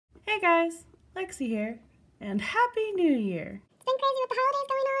Hey guys, Lexi here, and Happy New Year! It's been crazy with the holidays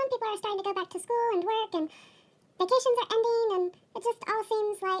going on. People are starting to go back to school and work, and vacations are ending, and it just all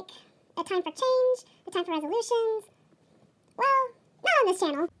seems like a time for change, a time for resolutions. Well, not on this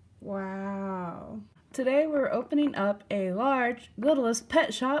channel. Wow. Today we're opening up a large Littlest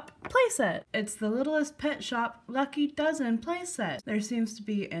Pet Shop playset. It's the Littlest Pet Shop Lucky Dozen playset. There seems to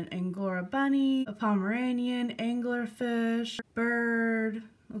be an Angora bunny, a Pomeranian, anglerfish, bird,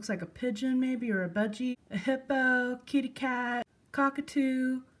 looks like a pigeon maybe, or a budgie, a hippo, kitty cat,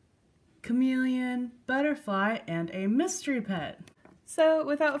 cockatoo, chameleon, butterfly, and a mystery pet. So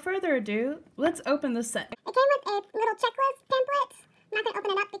without further ado, let's open the set. It came with a little checklist pamphlet. I'm not going to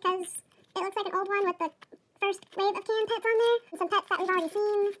open it up because it looks like an old one with the first wave of canned pets on there. And some pets that we've already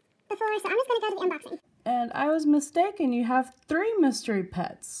seen before, so I'm just going to go to the unboxing. And I was mistaken, you have 3 mystery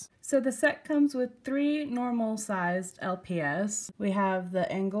pets. So the set comes with 3 normal sized LPS. We have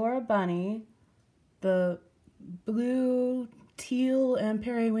the Angora bunny, the blue, teal, and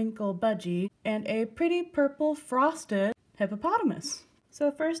periwinkle budgie, and a pretty purple frosted hippopotamus.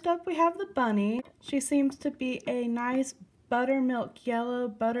 So first up we have the bunny. She seems to be a nice buttermilk yellow,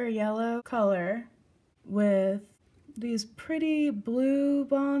 butter yellow color with these pretty blue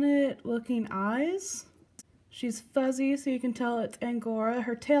bonnet looking eyes. She's fuzzy, so you can tell it's Angora.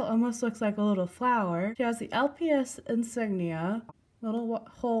 Her tail almost looks like a little flower. She has the LPS insignia, little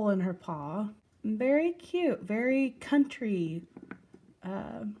hole in her paw. Very cute, very country,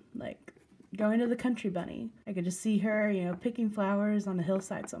 like going to the country bunny. I could just see her, you know, picking flowers on a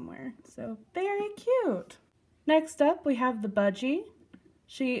hillside somewhere. So very cute. Next up, we have the budgie.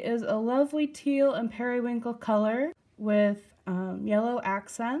 She is a lovely teal and periwinkle color with yellow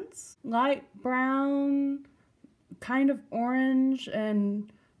accents, light brown, kind of orange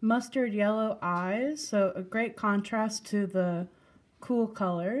and mustard yellow eyes, so a great contrast to the cool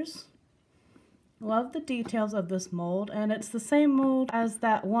colors. Love the details of this mold, and it's the same mold as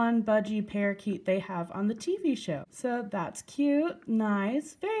that one budgie parakeet they have on the TV show. So that's cute,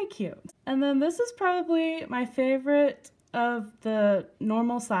 nice, very cute. And then this is probably my favorite of the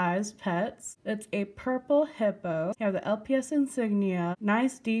normal sized pets. It's a purple hippo. You have the LPS insignia,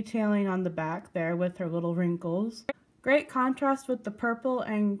 nice detailing on the back there with her little wrinkles. Great contrast with the purple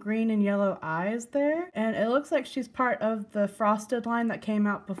and green and yellow eyes there. And it looks like she's part of the frosted line that came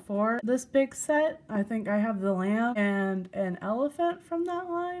out before this big set. I think I have the lamb and an elephant from that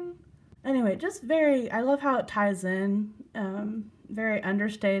line. Anyway, just I love how it ties in. Very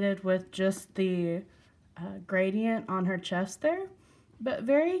understated with just the gradient on her chest there. But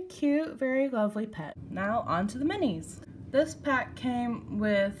very cute, very lovely pet. Now on to the minis. This pack came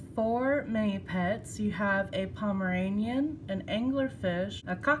with 4 mini pets. You have a Pomeranian, an anglerfish,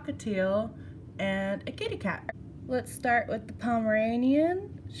 a cockatiel, and a kitty cat. Let's start with the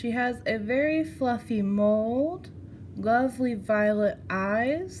Pomeranian. She has a very fluffy mold, lovely violet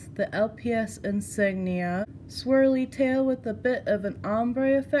eyes, the LPS insignia, swirly tail with a bit of an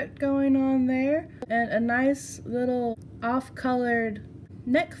ombre effect going on there, and a nice little off-colored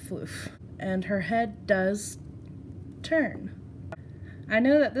neck floof. And her head does turn. I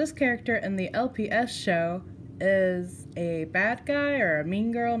know that this character in the LPS show is a bad guy or a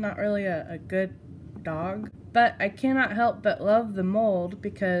mean girl, not really a good dog, but I cannot help but love the mold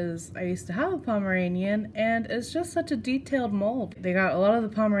because I used to have a Pomeranian and it's just such a detailed mold. They got a lot of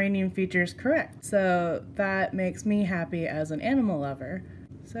the Pomeranian features correct, so that makes me happy as an animal lover.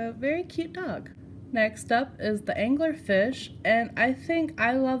 So very cute dog. Next up is the anglerfish, and I think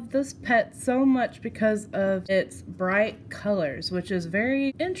I love this pet so much because of its bright colors, which is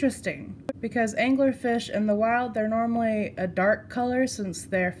very interesting. Because anglerfish in the wild, they're normally a dark color since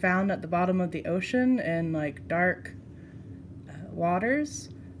they're found at the bottom of the ocean in like dark waters,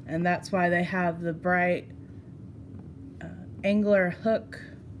 and that's why they have the bright angler hook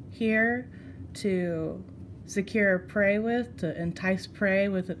here to secure prey with, to entice prey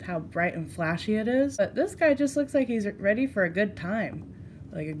with how bright and flashy it is. But this guy just looks like he's ready for a good time,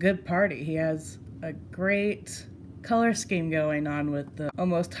 like a good party. He has a great color scheme going on with the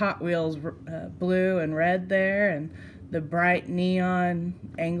almost Hot Wheels blue and red there, and the bright neon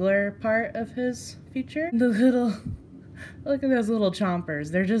angler part of his feature. The little, look at those little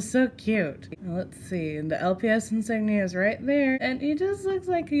chompers. They're just so cute. Let's see, and the LPS insignia is right there, and he just looks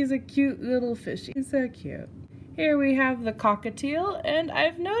like he's a cute little fishy. He's so cute. Here we have the cockatiel, and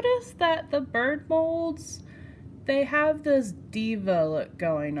I've noticed that the bird molds, they have this diva look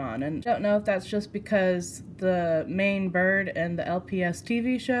going on, and I don't know if that's just because the main bird in the LPS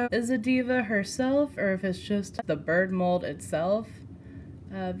TV show is a diva herself, or if it's just the bird mold itself.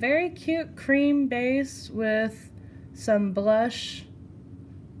 Very cute cream base with some blush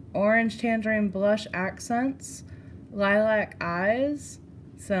orange tangerine blush accents, lilac eyes,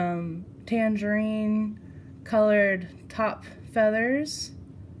 some tangerine colored top feathers,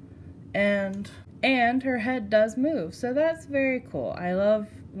 and her head does move, so that's very cool. I love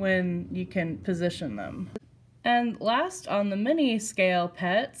when you can position them. And last on the mini scale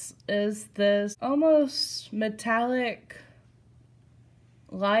pets is this almost metallic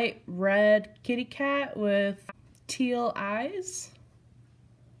light red kitty cat with teal eyes.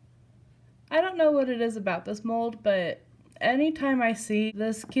 I don't know what it is about this mold, but anytime I see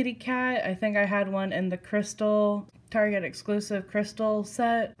this kitty cat, I think I had one in the crystal, Target exclusive crystal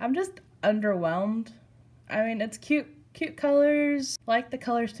set, I'm just underwhelmed. I mean, it's cute colors, like the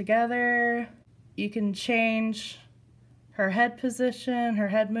colors together. You can change her head position, her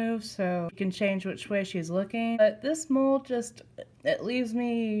head moves, so you can change which way she's looking. But this mold just, it leaves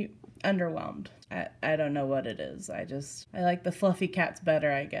me underwhelmed. I don't know what it is. I like the fluffy cats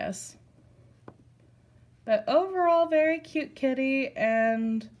better, I guess. But overall, very cute kitty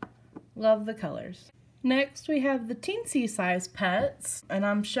and love the colors. Next, we have the teensy size pets, and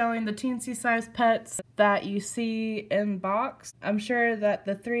I'm showing the teensy size pets that you see in box. I'm sure that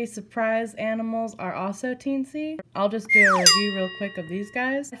the 3 surprise animals are also teensy. I'll just do a review real quick of these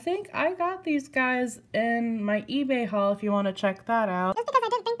guys. I think I got these guys in my eBay haul if you want to check that out. Just because I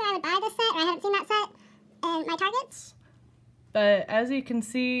didn't think that I would buy this set, or I haven't seen that set in my Targets. But as you can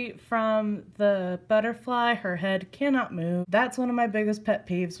see from the butterfly, her head cannot move. That's one of my biggest pet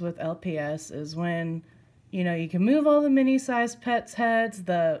peeves with LPS, is when, you know, you can move all the mini-sized pets' heads,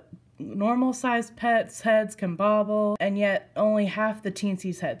 the normal-sized pets' heads can bobble, and yet only half the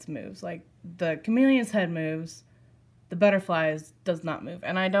teensy's heads moves. Like, the chameleon's head moves, the butterfly's does not move.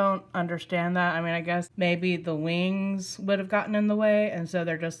 And I don't understand that. I mean, I guess maybe the wings would have gotten in the way, and so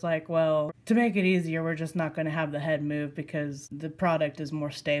they're just like, well, to make it easier, we're just not going to have the head move because the product is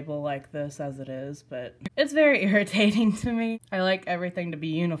more stable like this as it is. But it's very irritating to me. I like everything to be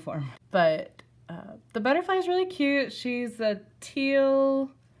uniform. But the butterfly is really cute. She's a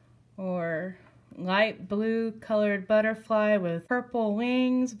teal or light blue colored butterfly with purple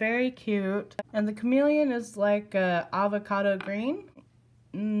wings, very cute. And the chameleon is like avocado green.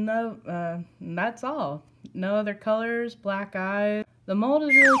 No, that's all. No other colors, black eyes. The mold is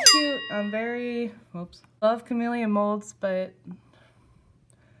really cute. I'm love chameleon molds, but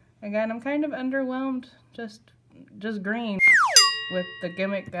again, I'm kind of underwhelmed. Just green with the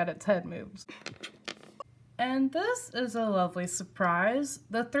gimmick that its head moves. And this is a lovely surprise.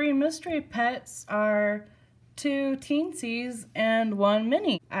 The 3 mystery pets are 2 teensies and 1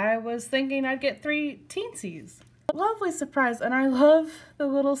 mini. I was thinking I'd get 3 teensies. Lovely surprise, and I love the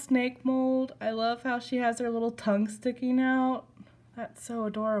little snake mold. I love how she has her little tongue sticking out. That's so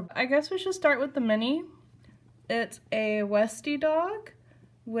adorable. I guess we should start with the mini. It's a Westie dog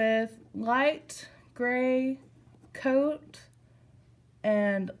with light gray coat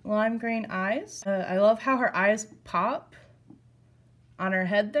and lime green eyes. I love how her eyes pop on her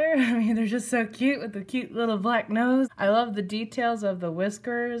head there. I mean, they're just so cute with the cute little black nose. I love the details of the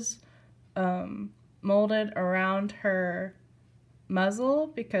whiskers molded around her muzzle,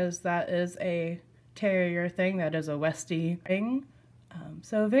 because that is a terrier thing. That is a Westie thing.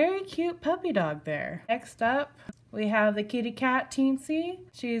 So very cute puppy dog there. Next up, we have the kitty cat teensy.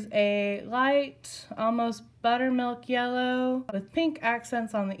 She's a light, almost buttermilk yellow with pink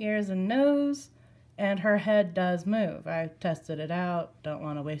accents on the ears and nose, and her head does move. I've tested it out. Don't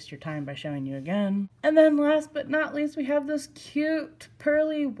want to waste your time by showing you again. And then last but not least, we have this cute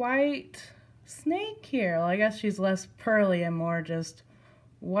pearly white snake here. Well, I guess she's less pearly and more just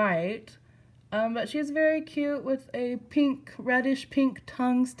white. But she's very cute with a pink, reddish pink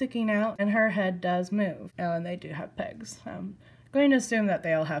tongue sticking out, and her head does move. Oh, and they do have pegs. I'm going to assume that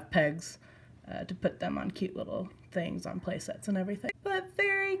they all have pegs to put them on cute little things on play sets and everything. But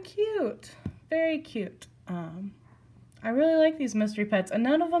very cute. Very cute. I really like these mystery pets, and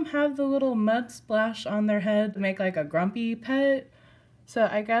none of them have the little mud splash on their head to make like a grumpy pet. So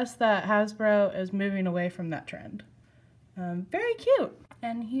I guess that Hasbro is moving away from that trend. Very cute.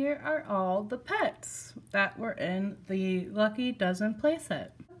 And here are all the pets that were in the Lucky Dozen playset.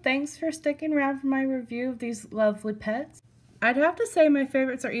 Thanks for sticking around for my review of these lovely pets. I'd have to say my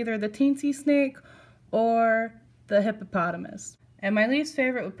favorites are either the teensy snake or the hippopotamus. And my least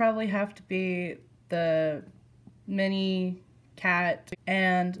favorite would probably have to be the mini cat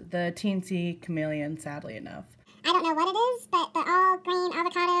and the teensy chameleon, sadly enough. I don't know what it is, but the all green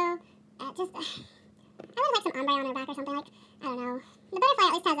avocado, I would like some ombre on her back or something, like, I don't know. The butterfly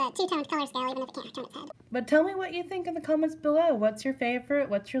at least has a two-toned color scale, even if it can't turn its head. But tell me what you think in the comments below. What's your favorite?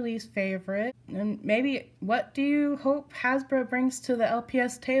 What's your least favorite? And maybe what do you hope Hasbro brings to the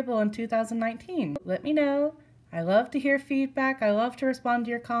LPS table in 2019? Let me know. I love to hear feedback. I love to respond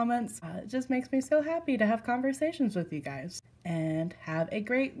to your comments. It just makes me so happy to have conversations with you guys. And have a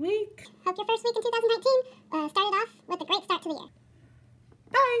great week. Hope your first week in 2019 started off with a great start to the year.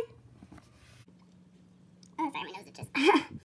 Bye. Oh, sorry, my nose itches.